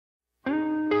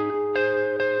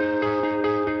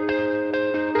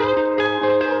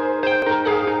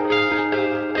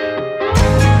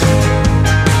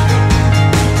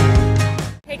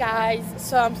guys,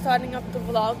 so I'm starting up the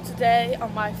vlog today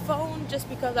on my phone just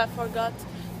because I forgot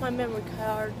my memory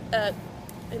card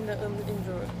in the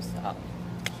room, so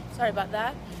sorry about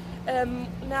that.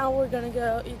 Now we're gonna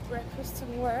go eat breakfast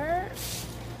somewhere,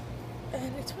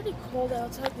 and it's pretty cold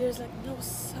outside. There's like no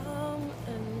sun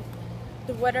and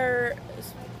the weather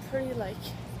is pretty like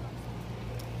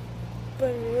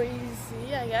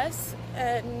breezy, I guess.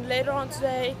 And later on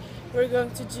today we're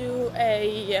going to do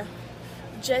a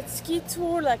jet ski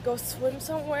tour, like go swim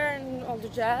somewhere and all the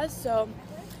jazz, so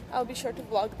I'll be sure to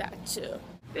vlog that too.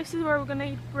 This is where we're gonna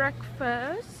eat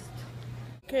breakfast.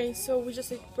 Okay, so we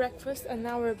just ate breakfast and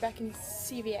now we're back in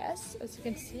CVS, as you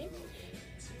can see,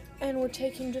 and we're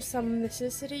taking just some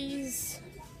necessities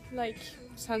like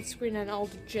sunscreen and all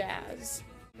the jazz.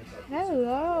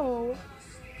 Hello,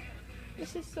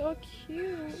 this is so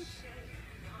cute.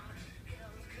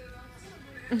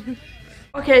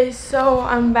 Okay, so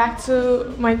I'm back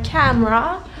to my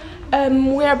camera.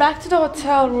 We are back to the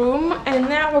hotel room, and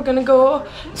now we're gonna go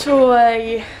to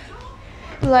a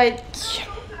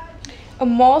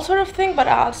mall sort of thing, but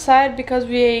outside, because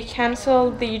we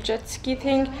canceled the jet ski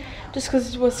thing just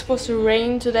because it was supposed to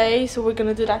rain today. So we're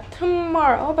gonna do that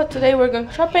tomorrow, but today we're going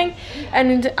shopping, and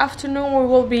in the afternoon we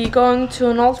will be going to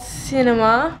an old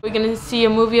cinema. We're gonna see a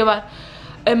movie about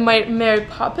Mary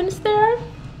Poppins there.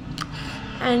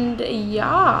 And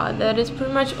yeah, that is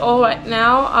pretty much all right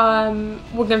now.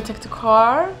 We're gonna take the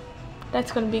car.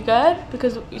 That's gonna be good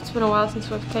because it's been a while since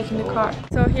we've taken the car.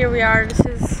 So here we are. This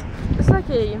is like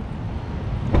a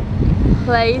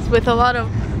place with a lot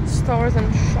of stores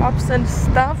and shops and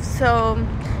stuff. So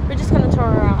we're just gonna tour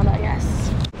around, I guess.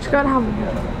 Just gotta how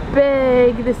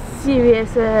big the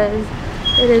CVS is.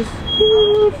 It is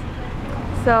huge.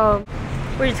 So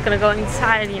we're just gonna go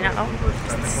inside, you know,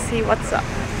 just to see what's up.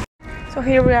 So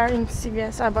here we are in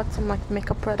CVS. I bought some like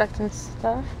makeup products and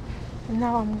stuff. And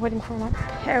now I'm waiting for my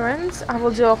parents. I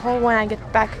will do a haul when I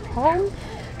get back home.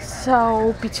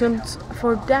 So be tuned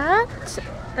for that.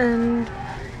 And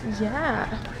yeah,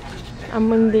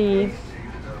 I'm in the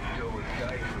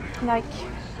like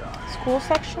school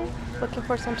section looking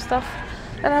for some stuff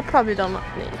that I probably don't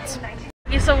need.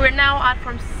 Okay, so we're now out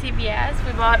from CVS.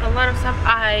 We bought a lot of stuff.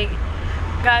 I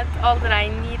got all that I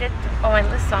needed on my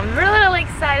list, so I'm really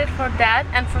excited for that.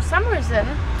 And for some reason,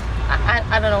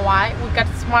 I don't know why, we got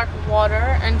smart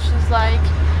water, and she's like,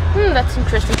 that's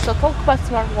interesting, so talk about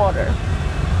smart water.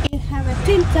 It has a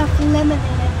tint of lemon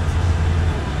in it.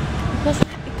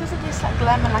 It doesn't taste like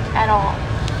lemon like at all.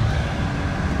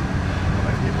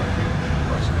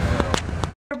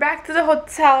 We're back to the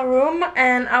hotel room,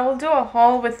 and I will do a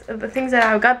haul with the things that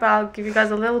I've got, but I'll give you guys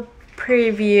a little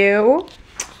preview.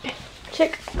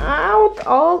 Check out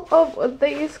all of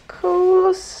these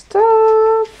cool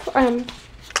stuff. I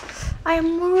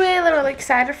am really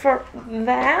excited for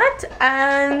that.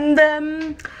 And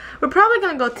we're probably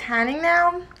gonna go tanning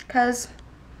now because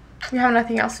we have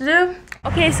nothing else to do.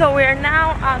 Okay, so we are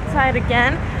now outside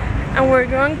again, and we're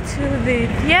going to the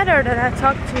theater that I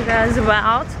talked to you guys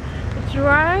about. It's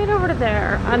right over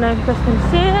there. I don't know if you guys can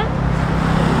see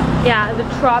it. Yeah, the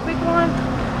tropic one.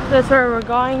 That's where we're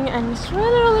going, and it's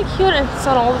really cute, and it's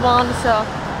an old one, so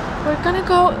we're gonna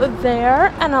go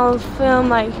there, and I'll film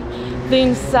like the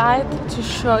inside to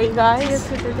show you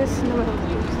guys.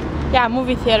 Yeah,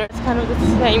 movie theater. It's kind of the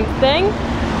same thing,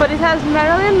 but it has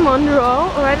Marilyn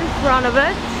Monroe right in front of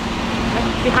it,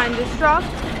 like behind this rock.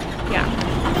 Yeah,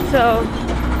 so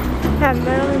we have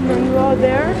Marilyn Monroe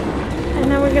there, and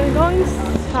now we're gonna go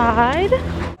inside.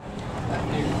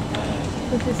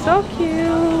 This is so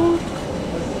cute.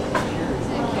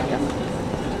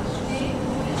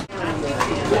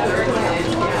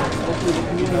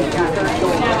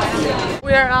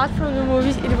 We are out from the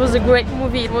movies. It was a great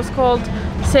movie. It was called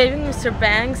Saving Mr.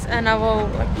 Banks, and I will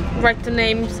write the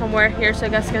name somewhere here so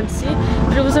you guys can see.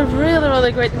 But it was a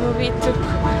really great movie. It took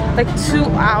like 2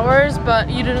 hours, but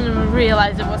you didn't even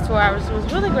realize it was 2 hours. It was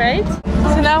really great.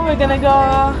 So now we're gonna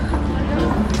go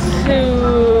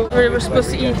to where we're supposed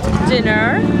to eat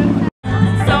dinner.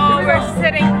 So we're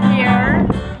sitting here.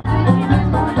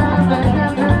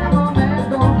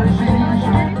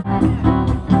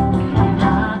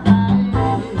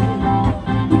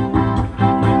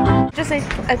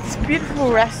 At this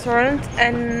beautiful restaurant,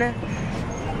 and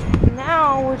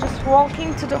now we're just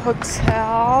walking to the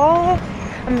hotel.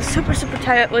 I'm super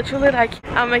tired, literally, like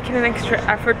I'm making an extra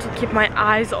effort to keep my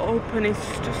eyes open.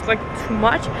 It's just like too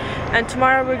much. And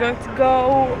tomorrow we're going to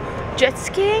go jet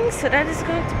skiing, so that is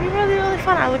going to be really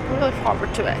fun. I look really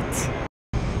forward to it.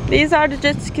 These are the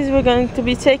jet skis we're going to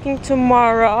be taking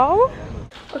tomorrow.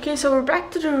 Okay, so we're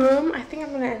back to the room. I think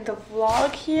I'm gonna end the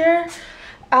vlog here.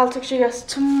 I'll talk to you guys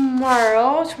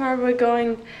tomorrow. Tomorrow we're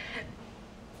going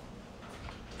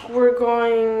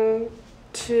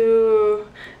to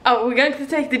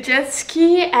take the jet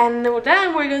ski, and then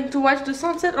we're going to watch the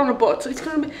sunset on a boat. So it's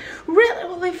gonna be really,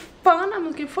 really fun. I'm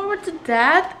looking forward to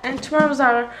that. And tomorrow's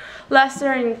our last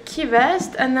day in Key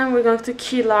West, and then we're going to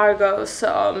Key Largo.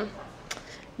 So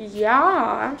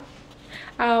yeah,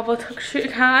 I will talk to you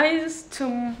guys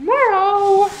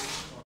tomorrow.